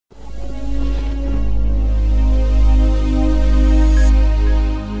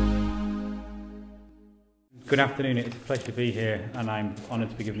Good afternoon, it's a pleasure to be here, and I'm honoured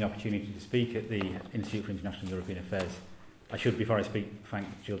to be given the opportunity to speak at the Institute for International and European Affairs. I should, before I speak, thank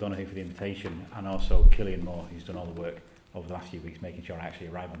Jill Donoghue for the invitation, and also Killian Moore, who's done all the work over the last few weeks, making sure I actually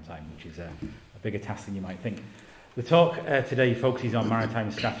arrive on time, which is a bigger task than you might think. The talk today focuses on maritime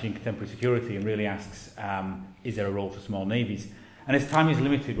strategy and contemporary security, and really asks, is there a role for small navies? And as time is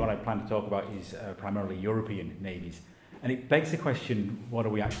limited, what I plan to talk about is primarily European navies. And it begs the question, what do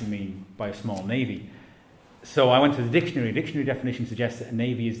we actually mean by a small navy? So I went to the dictionary. Dictionary definition suggests that a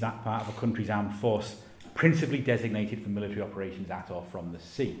navy is that part of a country's armed force principally designated for military operations at or from the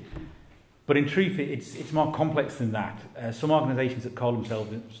sea. But in truth, it's more complex than that. Some organisations that call themselves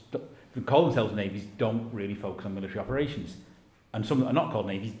navies don't really focus on military operations, and some that are not called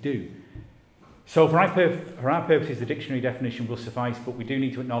navies do. So for our purposes, the dictionary definition will suffice, but we do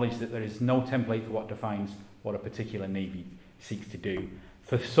need to acknowledge that there is no template for what defines what a particular navy seeks to do.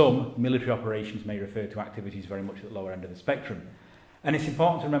 For some, military operations may refer to activities very much at the lower end of the spectrum. And it's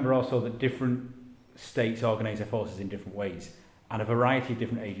important to remember also that different states organise their forces in different ways, and a variety of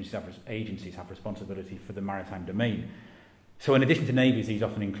different agencies have responsibility for the maritime domain. So in addition to navies, these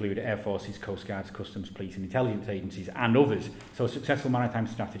often include air forces, coast guards, customs, police and intelligence agencies and others. So a successful maritime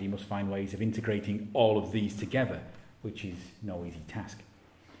strategy must find ways of integrating all of these together, which is no easy task.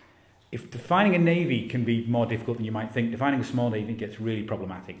 If defining a navy can be more difficult than you might think, defining a small navy gets really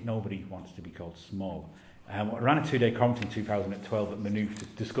problematic. Nobody wants to be called small. I ran a two-day conference in 2012 at Maynooth to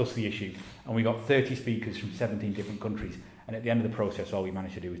discuss the issue, and we got 30 speakers from 17 different countries, and at the end of the process all we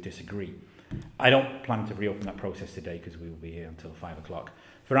managed to do was disagree. I don't plan to reopen that process today because we will be here until 5 o'clock.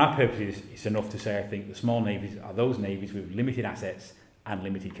 For our purposes, it's enough to say I think the small navies are those navies with limited assets and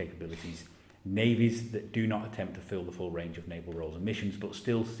limited capabilities. Navies that do not attempt to fill the full range of naval roles and missions, but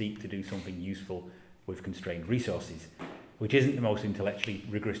still seek to do something useful with constrained resources, which isn't the most intellectually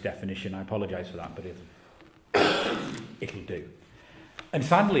rigorous definition. I apologise for that, but it'll do. And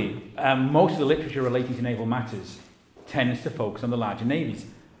sadly, most of the literature relating to naval matters tends to focus on the larger navies,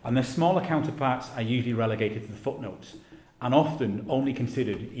 and their smaller counterparts are usually relegated to the footnotes, and often only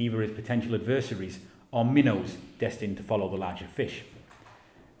considered either as potential adversaries or minnows destined to follow the larger fish.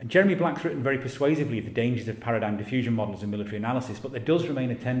 And Jeremy Black's written very persuasively of the dangers of paradigm diffusion models in military analysis, but there does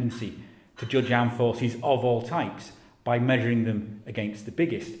remain a tendency to judge armed forces of all types by measuring them against the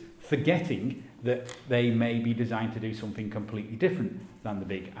biggest, forgetting that they may be designed to do something completely different than the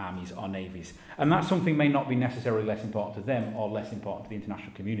big armies or navies. And that something may not be necessarily less important to them or less important to the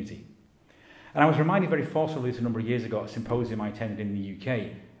international community. And I was reminded very forcefully of this a number of years ago at a symposium I attended in the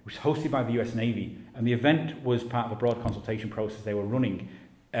UK, which was hosted by the US Navy, and the event was part of a broad consultation process they were running,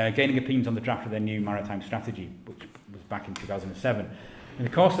 gaining opinions on the draft of their new maritime strategy, which was back in 2007. In the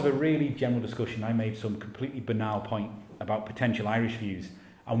course of a really general discussion, I made some completely banal point about potential Irish views,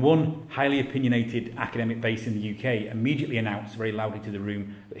 and one highly opinionated academic based in the UK immediately announced very loudly to the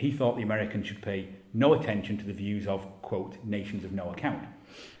room that he thought the Americans should pay no attention to the views of, quote, nations of no account.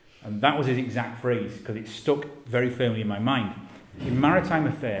 And that was his exact phrase, because it stuck very firmly in my mind. In maritime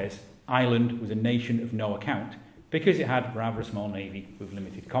affairs, Ireland was a nation of no account, because it had rather a small navy with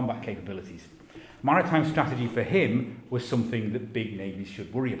limited combat capabilities. Maritime strategy for him was something that big navies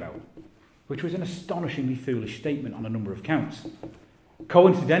should worry about, which was an astonishingly foolish statement on a number of counts.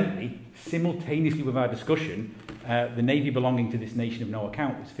 Coincidentally, simultaneously with our discussion, the navy belonging to this nation of no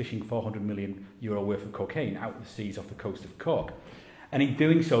account was fishing €400 million worth of cocaine out of the seas off the coast of Cork. And in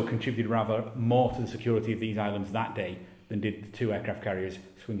doing so contributed rather more to the security of these islands that day than did the two aircraft carriers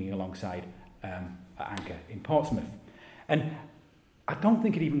swinging alongside at anchor in Portsmouth. And I don't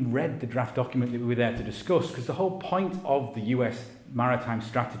think it even read the draft document that we were there to discuss, because the whole point of the US maritime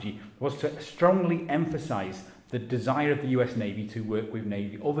strategy was to strongly emphasise the desire of the US Navy to work with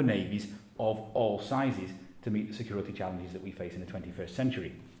other navies of all sizes to meet the security challenges that we face in the 21st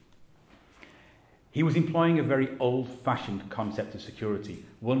century. He was employing a very old-fashioned concept of security,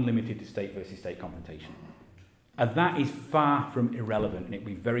 one limited to state versus state confrontation. And that is far from irrelevant, and it would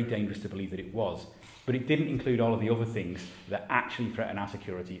be very dangerous to believe that it was. But it didn't include all of the other things that actually threaten our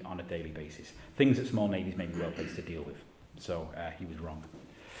security on a daily basis, things that small navies may be well placed to deal with. So he was wrong.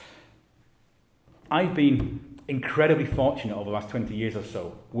 I've been incredibly fortunate over the last 20 years or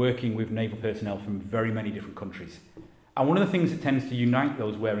so, working with naval personnel from very many different countries. And one of the things that tends to unite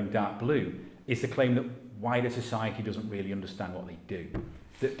those wearing dark blue is the claim that wider society doesn't really understand what they do.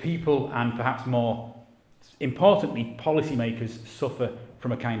 That people, and perhaps more importantly, policymakers, suffer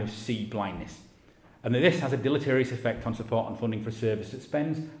from a kind of sea blindness. And that this has a deleterious effect on support and funding for a service that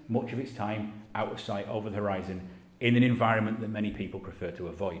spends much of its time out of sight over the horizon in an environment that many people prefer to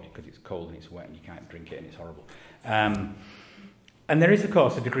avoid because it's cold and it's wet and you can't drink it and it's horrible. And there is, of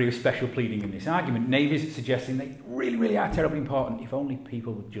course, a degree of special pleading in this argument. Navies suggesting they really, really are terribly important if only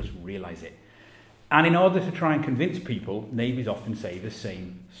people would just realise it. And in order to try and convince people, navies often say the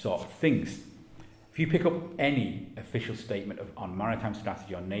same sort of things. If you pick up any official statement on maritime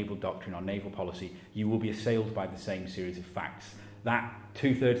strategy, on naval doctrine, on naval policy, you will be assailed by the same series of facts. That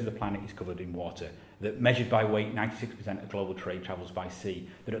 2/3 of the planet is covered in water, that measured by weight, 96% of global trade travels by sea,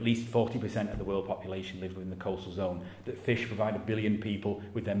 that at least 40% of the world population live within the coastal zone, that fish provide 1 billion people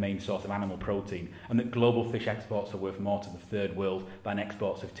with their main source of animal protein, and that global fish exports are worth more to the third world than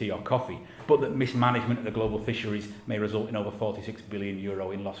exports of tea or coffee, but that mismanagement of the global fisheries may result in over €46 billion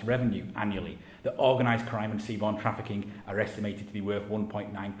in lost revenue annually, that organised crime and seaborne trafficking are estimated to be worth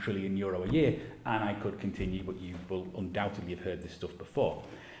 €1.9 trillion a year, and I could continue, but you will undoubtedly have heard this stuff before.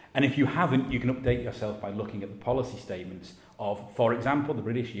 And if you haven't, you can update yourself by looking at the policy statements of, for example, the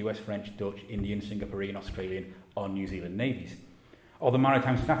British, US, French, Dutch, Indian, Singaporean, Australian or New Zealand navies, or the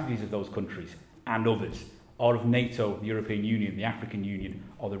maritime strategies of those countries and others, or of NATO, the European Union, the African Union,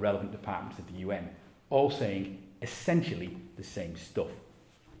 or the relevant departments of the UN, all saying essentially the same stuff.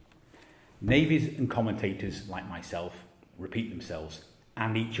 Navies and commentators like myself repeat themselves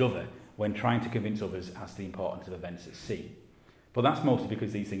and each other when trying to convince others as to the importance of events at sea. But that's mostly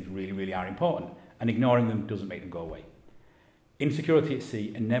because these things really, really are important, and ignoring them doesn't make them go away. Insecurity at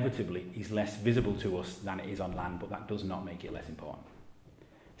sea inevitably is less visible to us than it is on land, but that does not make it less important.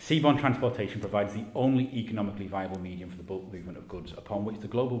 Seaborne transportation provides the only economically viable medium for the bulk movement of goods upon which the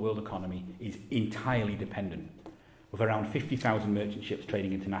global world economy is entirely dependent. With around 50,000 merchant ships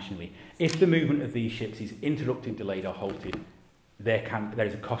trading internationally, if the movement of these ships is interrupted, delayed or halted, there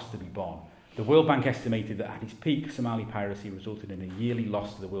is a cost to be borne. The World Bank estimated that at its peak, Somali piracy resulted in a yearly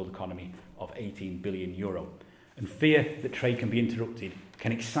loss to the world economy of €18 billion. And fear that trade can be interrupted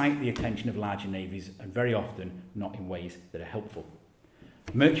can excite the attention of larger navies, and very often not in ways that are helpful.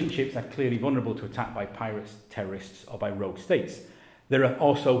 Merchant ships are clearly vulnerable to attack by pirates, terrorists or by rogue states. There are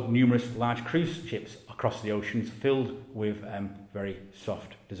also numerous large cruise ships across the oceans filled with very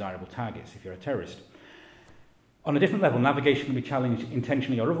soft, desirable targets if you're a terrorist. On a different level, navigation can be challenged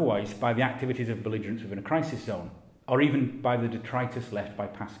intentionally or otherwise by the activities of belligerents within a crisis zone, or even by the detritus left by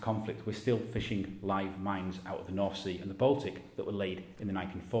past conflict. We're still fishing live mines out of the North Sea and the Baltic that were laid in the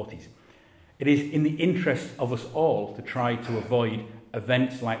 1940s. It is in the interest of us all to try to avoid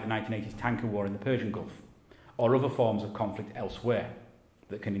events like the 1980s tanker war in the Persian Gulf, or other forms of conflict elsewhere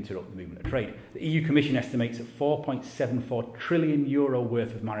that can interrupt the movement of trade. The EU Commission estimates that €4.74 trillion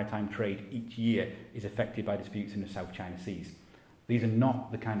worth of maritime trade each year is affected by disputes in the South China Seas. These are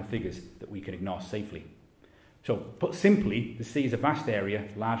not the kind of figures that we can ignore safely. So, put simply, the sea is a vast area,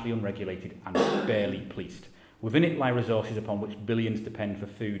 largely unregulated and barely policed. Within it lie resources upon which billions depend for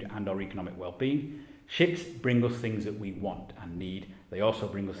food and or economic well-being. Ships bring us things that we want and need. They also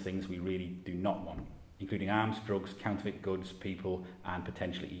bring us things we really do not want, including arms, drugs, counterfeit goods, people, and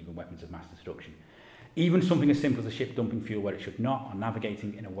potentially even weapons of mass destruction. Even something as simple as a ship dumping fuel where it should not, or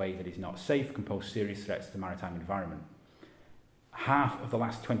navigating in a way that is not safe, can pose serious threats to the maritime environment. Half of the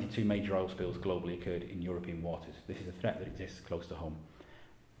last 22 major oil spills globally occurred in European waters. This is a threat that exists close to home.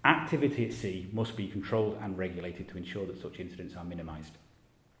 Activity at sea must be controlled and regulated to ensure that such incidents are minimised.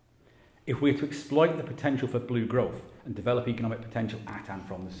 If we are to exploit the potential for blue growth and develop economic potential at and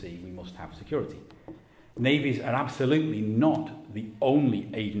from the sea, we must have security. Navies are absolutely not the only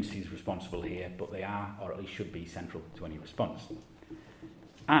agencies responsible here, but they are, or at least should be, central to any response.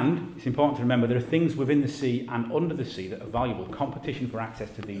 And it's important to remember there are things within the sea and under the sea that are valuable. Competition for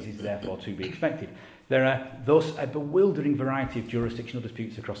access to these is therefore to be expected. There are thus a bewildering variety of jurisdictional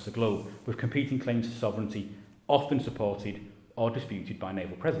disputes across the globe, with competing claims to sovereignty often supported or disputed by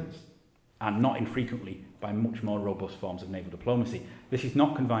naval presence, and not infrequently by much more robust forms of naval diplomacy. This is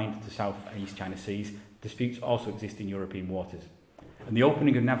not confined to South and East China Seas. Disputes also exist in European waters. And the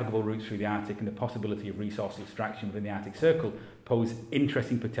opening of navigable routes through the Arctic and the possibility of resource extraction within the Arctic Circle pose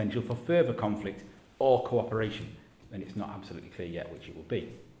interesting potential for further conflict or cooperation, and it's not absolutely clear yet which it will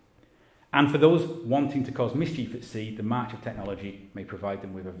be. And for those wanting to cause mischief at sea, the march of technology may provide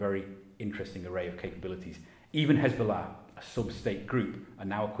them with a very interesting array of capabilities. Even Hezbollah, a sub-state group, are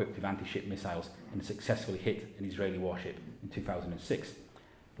now equipped with anti-ship missiles and successfully hit an Israeli warship in 2006.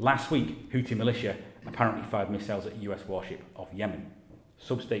 Last week, Houthi militia apparently fired missiles at a US warship off Yemen.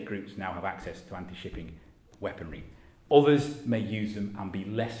 Sub-state groups now have access to anti-shipping weaponry. Others may use them and be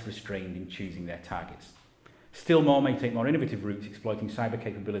less restrained in choosing their targets. Still more may take more innovative routes, exploiting cyber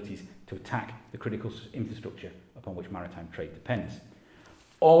capabilities to attack the critical infrastructure upon which maritime trade depends.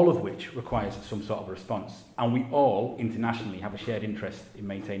 All of which requires some sort of a response, and we all internationally have a shared interest in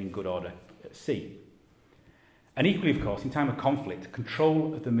maintaining good order at sea. And equally, of course, in time of conflict,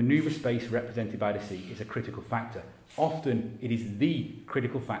 control of the manoeuvre space represented by the sea is a critical factor. Often, it is the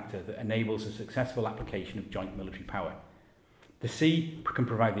critical factor that enables a successful application of joint military power. The sea can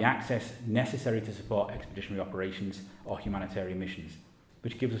provide the access necessary to support expeditionary operations or humanitarian missions,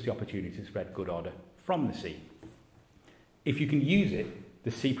 which gives us the opportunity to spread good order from the sea. If you can use it,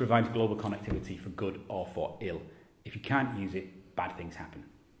 the sea provides global connectivity for good or for ill. If you can't use it, bad things happen.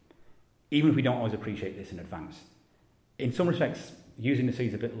 Even if we don't always appreciate this in advance. In some respects, using the sea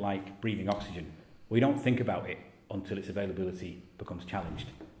is a bit like breathing oxygen. We don't think about it until its availability becomes challenged,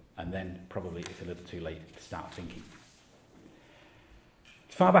 and then probably it's a little too late to start thinking.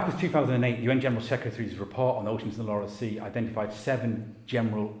 As far back as 2008, the UN General Secretary's report on the oceans and the law of the sea identified 7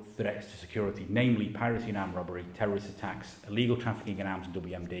 general threats to security, namely piracy and armed robbery, terrorist attacks, illegal trafficking in arms and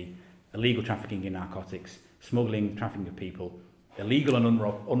WMD, illegal trafficking in narcotics, smuggling, trafficking of people, illegal and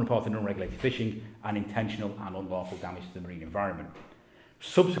unreported and unregulated fishing, and intentional and unlawful damage to the marine environment.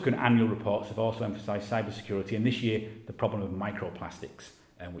 Subsequent annual reports have also emphasised cybersecurity, and this year the problem of microplastics,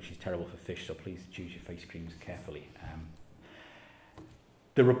 which is terrible for fish, so please choose your face creams carefully.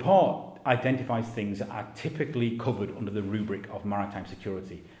 The report identifies things that are typically covered under the rubric of maritime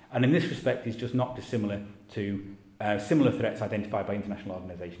security, and in this respect is just not dissimilar to similar threats identified by international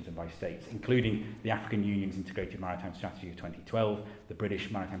organisations and by states, including the African Union's Integrated Maritime Strategy of 2012, the British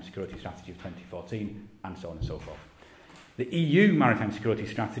Maritime Security Strategy of 2014, and so on and so forth. The EU Maritime Security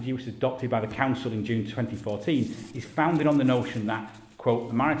Strategy, which was adopted by the Council in June 2014, is founded on the notion that, quote,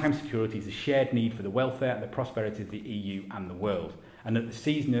 the maritime security is a shared need for the welfare and the prosperity of the EU and the world, and that the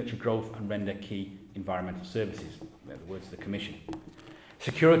seas nurture growth and render key environmental services. They're the words of the Commission.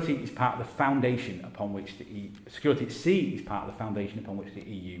 Security is part of the foundation upon which security at sea is part of the foundation upon which the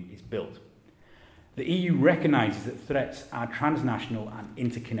EU is built. The EU recognises that threats are transnational and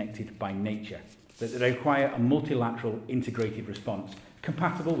interconnected by nature, that they require a multilateral integrated response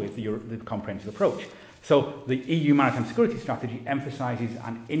compatible with the comprehensive approach. So the EU Maritime Security Strategy emphasises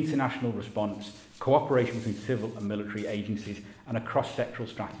an international response, cooperation between civil and military agencies, and a cross-sectoral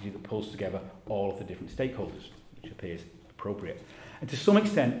strategy that pulls together all of the different stakeholders, which appears appropriate. And to some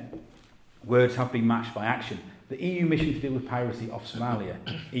extent, words have been matched by action. The EU mission to deal with piracy off Somalia,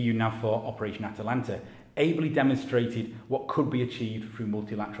 EU NAVFOR Operation Atalanta, ably demonstrated what could be achieved through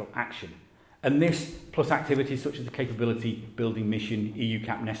multilateral action. And this, plus activities such as the capability building mission EU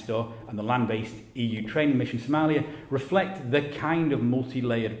Cap Nestor and the land-based EU training mission Somalia, reflect the kind of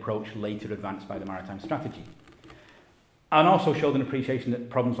multi-layered approach later advanced by the maritime strategy. And also showed an appreciation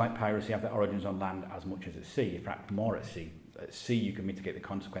that problems like piracy have their origins on land as much as at sea, in fact more at sea. At sea you can mitigate the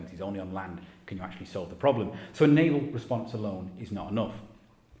consequences, only on land can you actually solve the problem. So a naval response alone is not enough.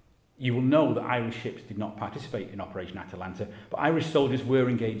 You will know that Irish ships did not participate in Operation Atalanta, but Irish soldiers were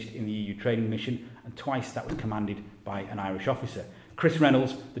engaged in the EU training mission, and twice that was commanded by an Irish officer. Chris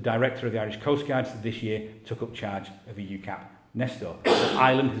Reynolds, the director of the Irish Coast Guard, this year took up charge of EU Cap Nestor.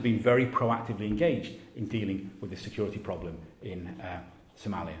 Ireland has been very proactively engaged in dealing with the security problem in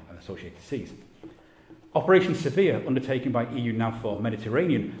Somalia and associated seas. Operation Severe, undertaken by EU NAVFOR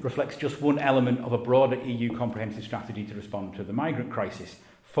Mediterranean, reflects just one element of a broader EU comprehensive strategy to respond to the migrant crisis,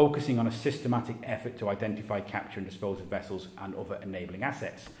 focusing on a systematic effort to identify, capture and dispose of vessels and other enabling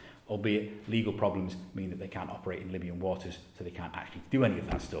assets, albeit legal problems mean that they can't operate in Libyan waters, so they can't actually do any of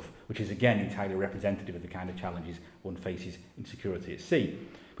that stuff, which is again entirely representative of the kind of challenges one faces in security at sea.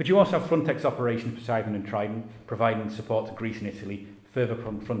 But you also have Frontex operations Poseidon and Trident, providing support to Greece and Italy, further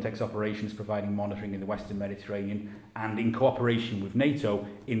from Frontex operations providing monitoring in the Western Mediterranean, and in cooperation with NATO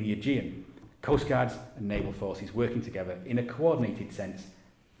in the Aegean. Coast Guards and naval forces working together in a coordinated sense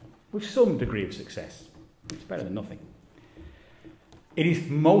with some degree of success. It's better than nothing. It is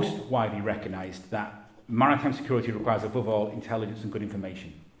most widely recognised that maritime security requires above all intelligence and good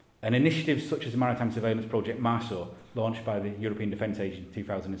information. And initiatives such as the Maritime Surveillance Project MARSOR, launched by the European Defence Agency in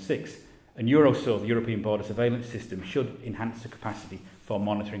 2006, and Eurosur, the European Border Surveillance System, should enhance the capacity for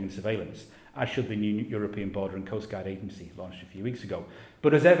monitoring and surveillance, as should the new European Border and Coast Guard Agency, launched a few weeks ago.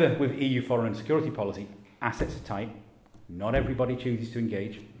 But as ever with EU foreign and security policy, assets are tight, not everybody chooses to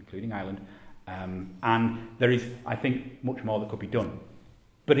engage, including Ireland, and there is, I think, much more that could be done.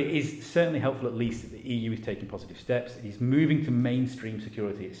 But it is certainly helpful at least that the EU is taking positive steps. It is moving to mainstream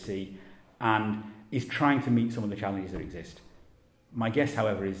security at sea and is trying to meet some of the challenges that exist. My guess,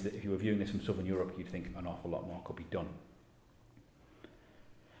 however, is that if you were viewing this from Southern Europe, you'd think an awful lot more could be done.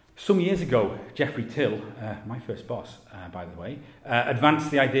 Some years ago, Geoffrey Till, my first boss, by the way,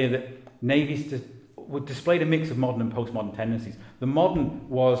 advanced the idea that navies displayed a mix of modern and postmodern tendencies. The modern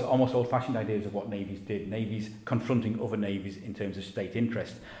was almost old-fashioned ideas of what navies did, navies confronting other navies in terms of state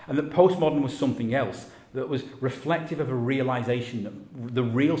interest, and that postmodern was something else that was reflective of a realisation that the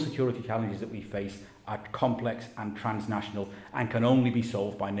real security challenges that we face are complex and transnational and can only be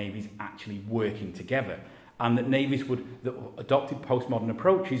solved by navies actually working together, and that navies that adopted postmodern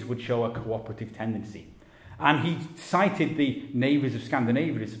approaches would show a cooperative tendency. And he cited the navies of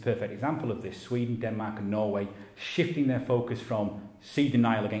Scandinavia as a perfect example of this, Sweden, Denmark and Norway, shifting their focus from sea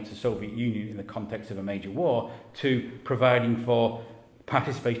denial against the Soviet Union in the context of a major war to providing for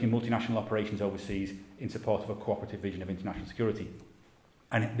participation in multinational operations overseas in support of a cooperative vision of international security.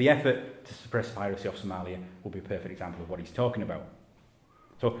 And the effort to suppress piracy off Somalia will be a perfect example of what he's talking about.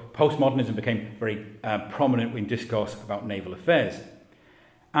 So postmodernism became very prominent in discourse about naval affairs.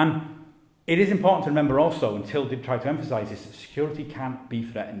 And it is important to remember also, and Till did try to emphasise this, that security can be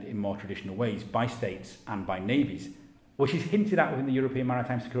threatened in more traditional ways by states and by navies, which is hinted at within the European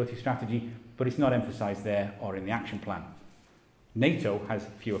Maritime Security Strategy, but it's not emphasised there or in the action plan. NATO has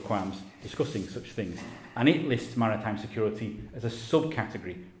fewer qualms discussing such things, and it lists maritime security as a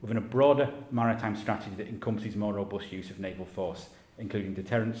subcategory within a broader maritime strategy that encompasses more robust use of naval force, including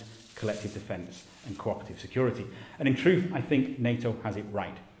deterrence, collective defence and cooperative security. And in truth, I think NATO has it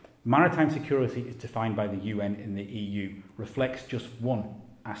right. Maritime security is defined by the UN and the EU, reflects just one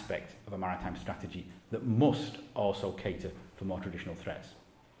aspect of a maritime strategy that must also cater for more traditional threats.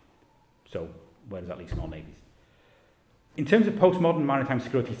 So, where does that leave small navies? In terms of postmodern maritime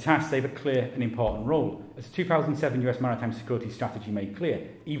security tasks, they have a clear and important role. As the 2007 US Maritime Security Strategy made clear,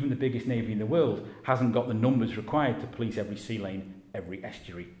 even the biggest navy in the world hasn't got the numbers required to police every sea lane, every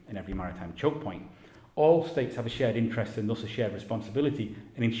estuary and every maritime choke point. All states have a shared interest and thus a shared responsibility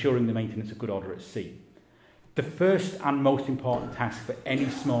in ensuring the maintenance of good order at sea. The first and most important task for any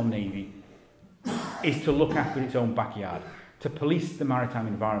small navy is to look after its own backyard, to police the maritime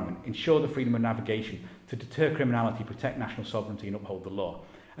environment, ensure the freedom of navigation, to deter criminality, protect national sovereignty and uphold the law.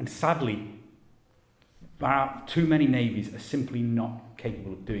 And sadly, too many navies are simply not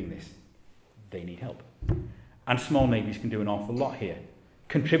capable of doing this. They need help. And small navies can do an awful lot here,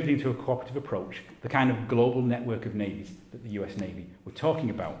 contributing to a cooperative approach, the kind of global network of navies that the US Navy were talking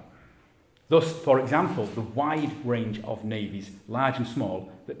about. Thus, for example, the wide range of navies, large and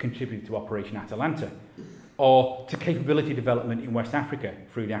small, that contributed to Operation Atalanta, or to capability development in West Africa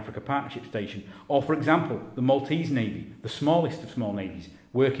through the Africa Partnership Station, or, for example, the Maltese Navy, the smallest of small navies,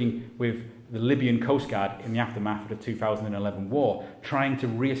 working with the Libyan Coast Guard in the aftermath of the 2011 war, trying to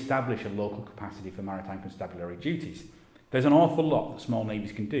re-establish a local capacity for maritime constabulary duties. There's an awful lot that small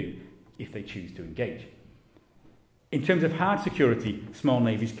navies can do if they choose to engage. In terms of hard security, small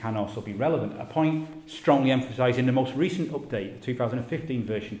navies can also be relevant, a point strongly emphasised in the most recent update, the 2015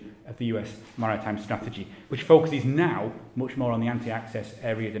 version of the US Maritime Strategy, which focuses now much more on the anti-access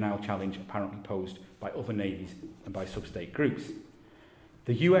area denial challenge apparently posed by other navies and by sub-state groups.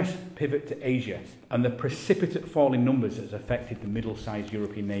 The US pivot to Asia and the precipitate fall in numbers that has affected the middle-sized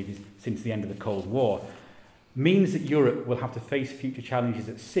European navies since the end of the Cold War means that Europe will have to face future challenges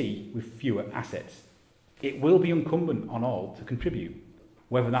at sea with fewer assets. It will be incumbent on all to contribute,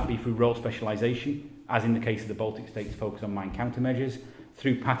 whether that be through role specialisation, as in the case of the Baltic states' focus on mine countermeasures,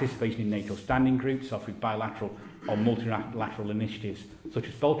 through participation in NATO standing groups, or through bilateral or multilateral initiatives such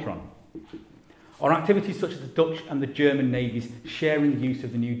as Voltron, or activities such as the Dutch and the German navies sharing the use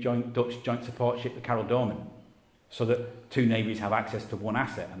of the new Dutch joint support ship, the Karel Doorman, so that two navies have access to one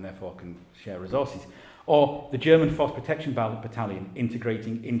asset and therefore can share resources. Or the German Force Protection Battalion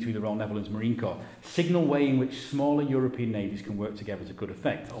integrating into the Royal Netherlands Marine Corps, signal way in which smaller European navies can work together to good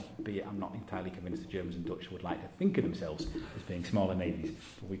effect, albeit I'm not entirely convinced the Germans and Dutch would like to think of themselves as being smaller navies,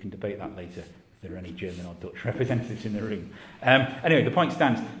 but we can debate that later if there are any German or Dutch representatives in the room. Anyway, the point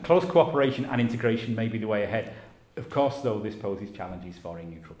stands, close cooperation and integration may be the way ahead. Of course, though, this poses challenges for a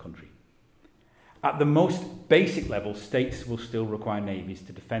neutral country. At the most basic level, states will still require navies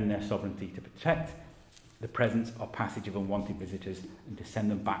to defend their sovereignty, to protect the presence or passage of unwanted visitors and to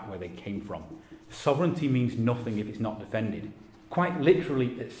send them back where they came from. Sovereignty means nothing if it's not defended. Quite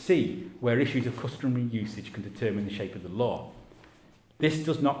literally at sea, where issues of customary usage can determine the shape of the law. This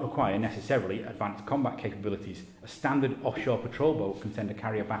does not require necessarily advanced combat capabilities. A standard offshore patrol boat can send a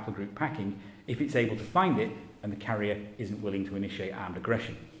carrier battle group packing if it's able to find it and the carrier isn't willing to initiate armed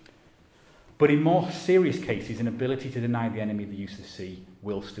aggression. But in more serious cases, an ability to deny the enemy the use of the sea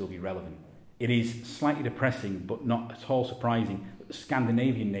will still be relevant. It is slightly depressing, but not at all surprising, that the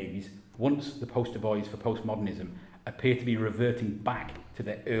Scandinavian navies, once the poster boys for postmodernism, appear to be reverting back to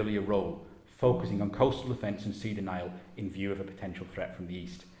their earlier role, focusing on coastal defence and sea denial in view of a potential threat from the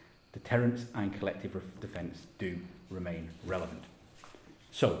east. Deterrence and collective defence do remain relevant.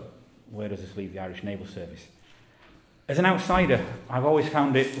 So, where does this leave the Irish Naval Service? As an outsider, I've always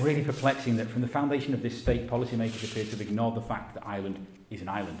found it really perplexing that from the foundation of this state, policymakers appear to have ignored the fact that Ireland is an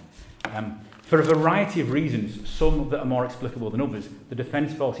island. For a variety of reasons, some that are more explicable than others, the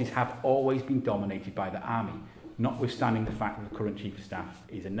Defence Forces have always been dominated by the Army, notwithstanding the fact that the current Chief of Staff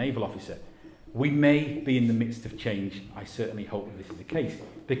is a naval officer. We may be in the midst of change. I certainly hope that this is the case,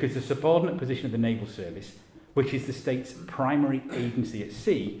 because the subordinate position of the Naval Service, which is the state's primary agency at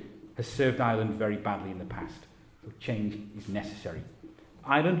sea, has served Ireland very badly in the past. So change is necessary.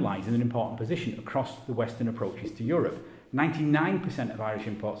 Ireland lies in an important position across the western approaches to Europe. 99% of Irish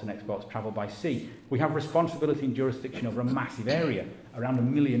imports and exports travel by sea. We have responsibility and jurisdiction over a massive area, around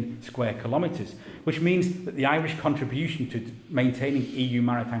 1 million square kilometres, which means that the Irish contribution to maintaining EU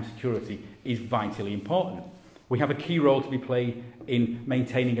maritime security is vitally important. We have a key role to be played in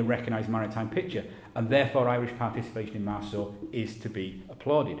maintaining a recognised maritime picture, and therefore Irish participation in MARSOR is to be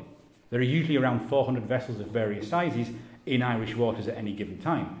applauded. There are usually around 400 vessels of various sizes in Irish waters at any given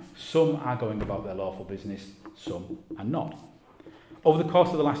time. Some are going about their lawful business, some are not. Over the course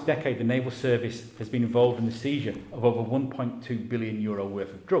of the last decade, the Naval Service has been involved in the seizure of over €1.2 billion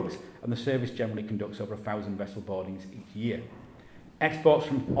worth of drugs, and the service generally conducts over 1,000 vessel boardings each year. Exports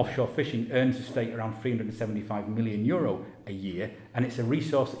from offshore fishing earns the state around €375 million a year, and it's a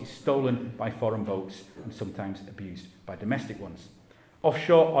resource that is stolen by foreign boats and sometimes abused by domestic ones.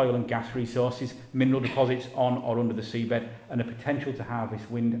 Offshore oil and gas resources, mineral deposits on or under the seabed, and the potential to harvest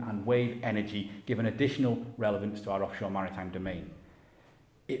wind and wave energy give an additional relevance to our offshore maritime domain.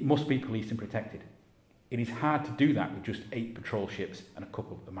 It must be policed and protected. It is hard to do that with just 8 patrol ships and a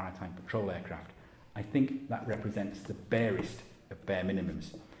couple of maritime patrol aircraft. I think that represents the barest of bare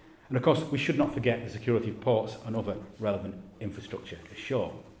minimums. And of course, we should not forget the security of ports and other relevant infrastructure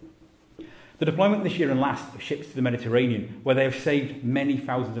ashore. The deployment this year and last of ships to the Mediterranean, where they have saved many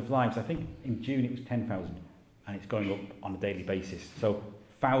thousands of lives, I think in June it was 10,000, and it's going up on a daily basis. So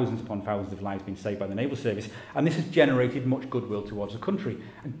thousands upon thousands of lives being saved by the Naval Service, and this has generated much goodwill towards the country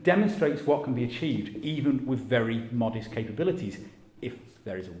and demonstrates what can be achieved even with very modest capabilities, if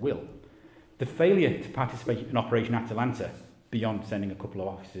there is a will. The failure to participate in Operation Atalanta, beyond sending a couple of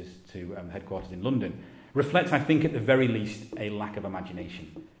officers to headquarters in London, reflects, I think, at the very least, a lack of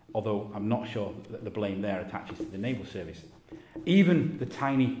imagination. Although I'm not sure that the blame there attaches to the Naval Service. Even the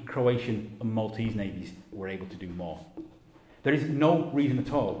tiny Croatian and Maltese navies were able to do more. There is no reason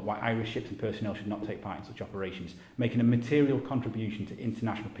at all why Irish ships and personnel should not take part in such operations, making a material contribution to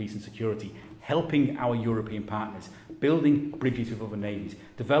international peace and security, helping our European partners, building bridges with other navies,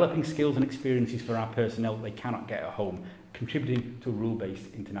 developing skills and experiences for our personnel that they cannot get at home, contributing to a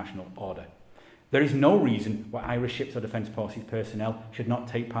rule-based international order. There is no reason why Irish ships or Defence Forces personnel should not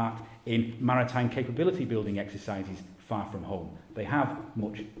take part in maritime capability building exercises far from home. They have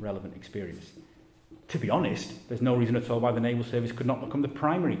much relevant experience. To be honest, there's no reason at all why the Naval Service could not become the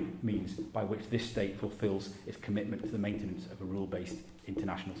primary means by which this state fulfills its commitment to the maintenance of a rule-based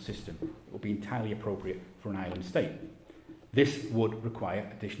international system. It would be entirely appropriate for an island state. This would require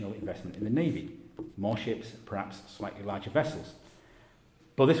additional investment in the Navy, more ships, perhaps slightly larger vessels.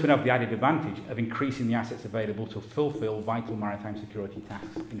 But this would have the added advantage of increasing the assets available to fulfil vital maritime security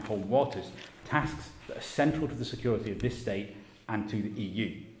tasks in home waters, tasks that are central to the security of this state and to the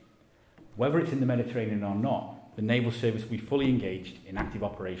EU. Whether it's in the Mediterranean or not, the Naval Service will be fully engaged in active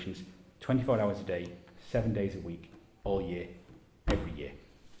operations 24 hours a day, 7 days a week, all year, every year.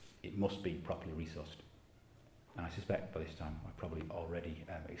 It must be properly resourced. And I suspect by this time I've probably already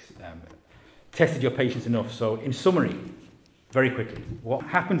tested your patience enough. So in summary, very quickly, what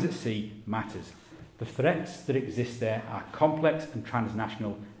happens at sea matters. The threats that exist there are complex and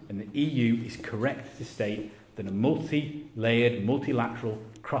transnational, and the EU is correct to state that a multi-layered, multilateral,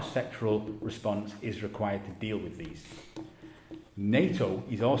 cross-sectoral response is required to deal with these. NATO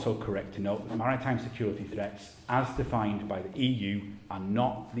is also correct to note that maritime security threats, as defined by the EU, are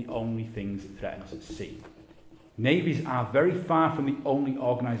not the only things that threaten us at sea. Navies are very far from the only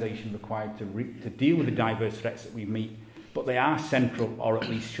organisation required to deal with the diverse threats that we meet, but they are central, or at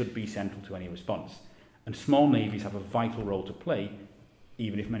least should be central, to any response. And small navies have a vital role to play,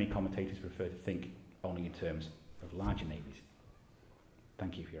 even if many commentators prefer to think only in terms of larger navies.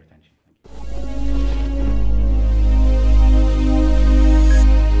 Thank you for your attention.